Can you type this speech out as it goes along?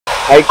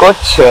Hi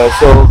coach,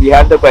 so we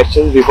have the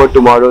questions before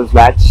tomorrow's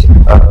match.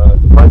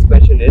 The first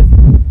question is,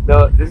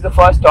 this is the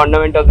first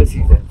tournament of the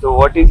season, so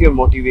what is your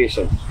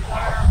motivation?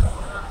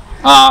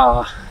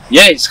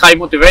 Yeah, it's high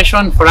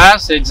motivation for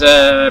us. It's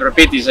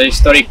it's a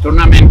historic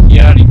tournament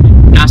here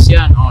in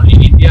Asia, not only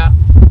in India.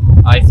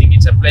 I think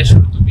it's a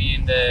pleasure to be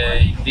in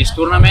this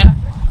tournament.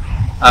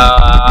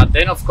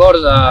 Then of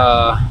course,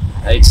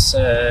 this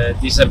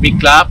is a big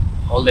club.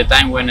 All the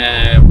time when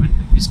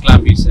this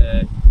club is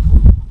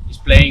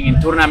playing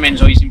in tournaments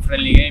or is in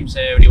friendly games,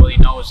 everybody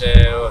knows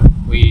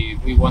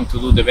we want to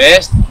do the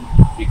best,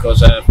 because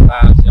for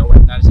us our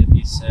target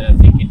is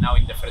thinking now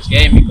in the first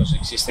game, because it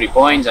exists 3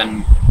 points,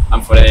 and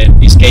for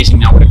this case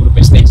in our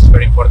group stage it's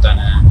very important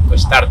to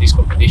start this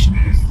competition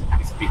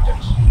with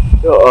victories.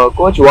 So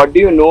coach, what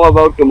do you know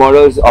about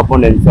tomorrow's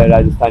opponents,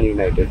 Rajasthan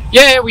United?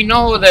 Yeah, we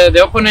know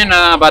the opponent,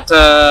 but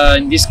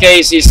in this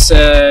case is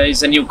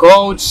a new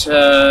coach.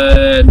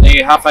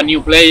 They have a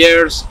new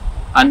players,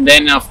 and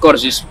then of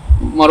course it's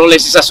more or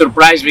less it's a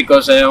surprise,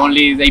 because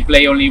they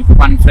play only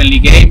one friendly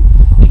game,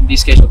 in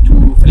this case, or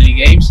 2 friendly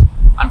games,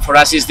 and for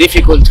us it's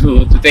difficult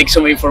to take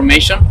some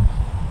information.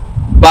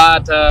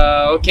 But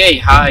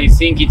okay, I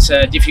think it's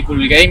a difficult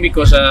game,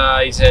 because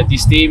it's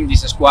this team,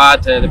 this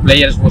squad, the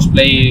players was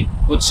play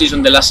good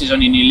season the last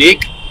season in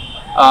E-League.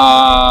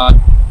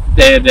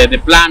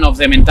 The plan of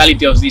the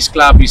mentality of this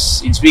club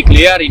is be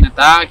clear in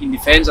attack, in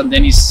defense, and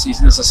then it's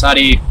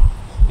necessary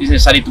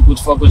to put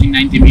focus in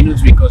 90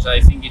 minutes, because I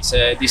think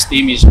this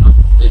team is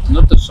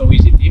not a so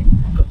easy team,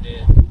 because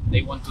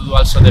they want to do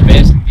also the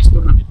best in this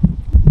tournament.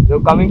 So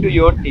coming to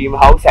your team,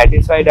 how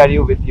satisfied are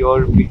you with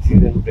your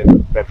pre-season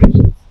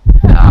preparations?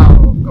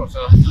 Of course,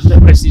 the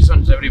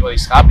pre-season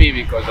everybody's happy,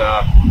 because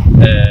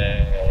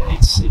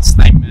it's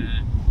time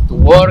to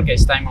work,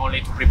 it's time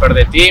only to prepare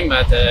the team,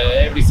 but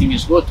everything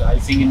is good. I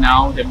think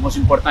now the most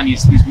important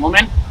is this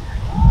moment,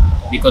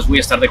 because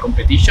we start the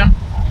competition.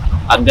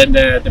 And then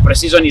the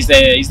pre-season is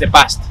the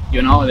past,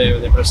 you know.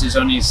 The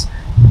pre-season is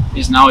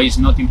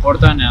not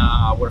important.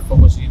 Our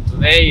focus is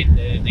today,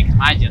 the next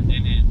match, and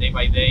then day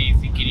by day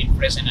thinking in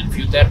present and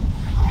future,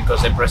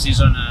 because the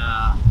pre-season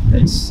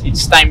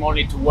it's time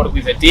only to work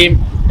with the team.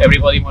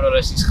 Everybody more or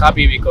less is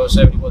happy, because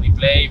everybody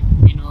play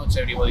minutes,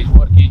 everybody is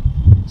working.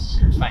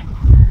 It's fine.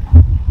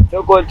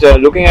 So coach,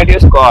 looking at your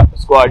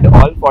squad,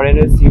 all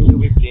foreigners seem to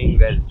be playing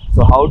well.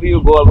 So how do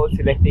you go about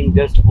selecting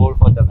just 4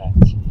 for the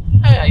match?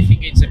 I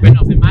think it's depend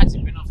of the match,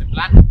 depend of the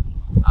plan.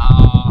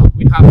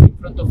 We have in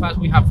front of us,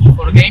 we have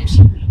 4 games.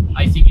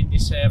 I think in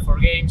these 4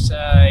 games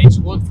it's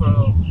good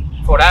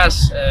for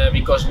us,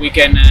 because we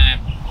can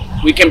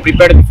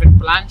prepare different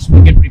plans,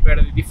 we can prepare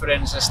the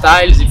different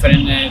styles,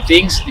 different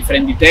things,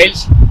 different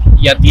details.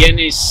 At the end,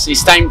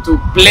 it's time to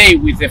play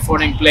with the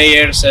foreign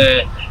players,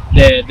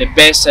 the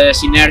best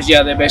synergy,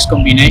 the best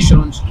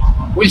combinations.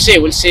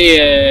 We'll see.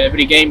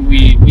 Every game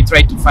we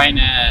try to find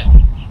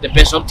the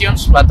best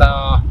options, but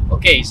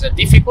okay, it's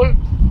difficult,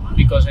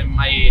 because in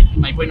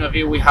my point of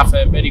view we have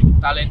very good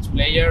talent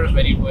players,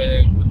 very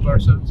good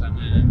persons, and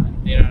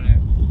they are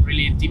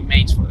really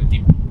teammates for the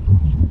team.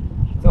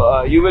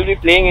 So you will be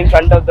playing in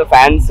front of the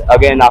fans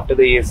again after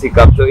the AFC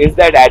Cup. So is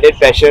that added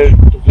pressure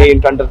to play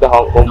in front of the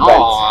home fans?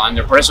 No,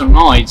 under pressure,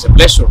 no. It's a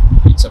pleasure.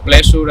 It's a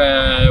pleasure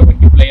when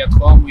you play at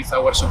home with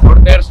our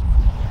supporters.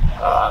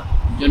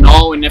 You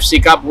know, in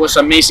FC Cup was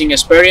amazing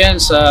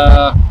experience.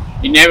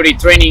 In every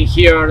training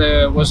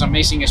here was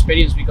amazing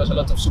experience, because a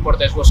lot of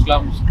supporters was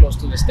close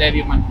to the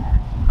stadium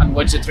and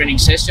watch the training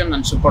session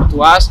and support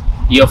to us.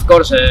 Of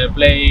course,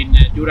 playing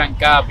Duran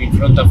Cup in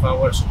front of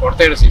our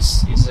supporters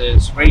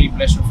is really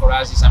pleasure for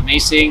us. It's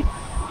amazing.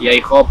 I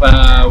hope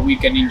we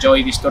can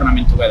enjoy this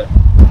tournament together.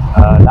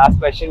 Last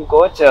question,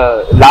 coach.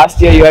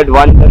 Last year you had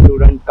won the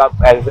Duran Cup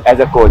as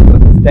a coach. So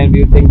this time, do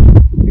you think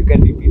you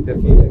can repeat the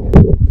feat again?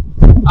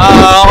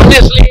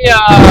 Honestly,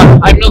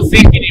 I'm not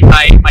thinking in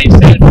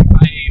myself if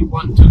I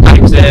want to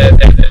take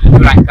the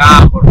Duran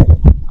Cup, or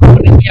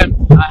honestly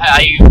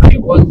I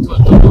want to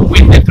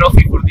win the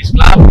trophy for this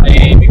club,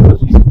 because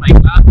this is my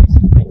club, this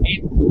is my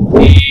team.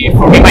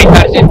 For me, my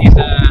target is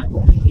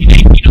in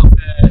 18th of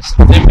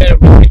September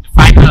we win the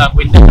final and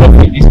win the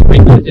trophy. This is my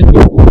target.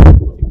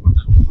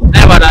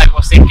 Never I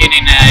was thinking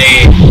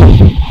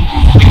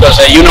because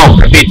you know,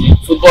 repeat,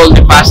 football,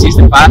 the past is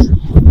the past.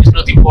 It's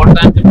not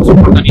important. The most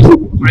important is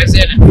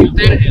present and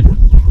future.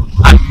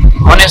 And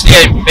honestly,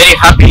 I'm very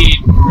happy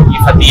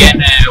if at the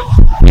end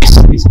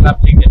this club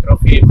take the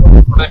trophy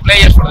for the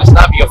players, for the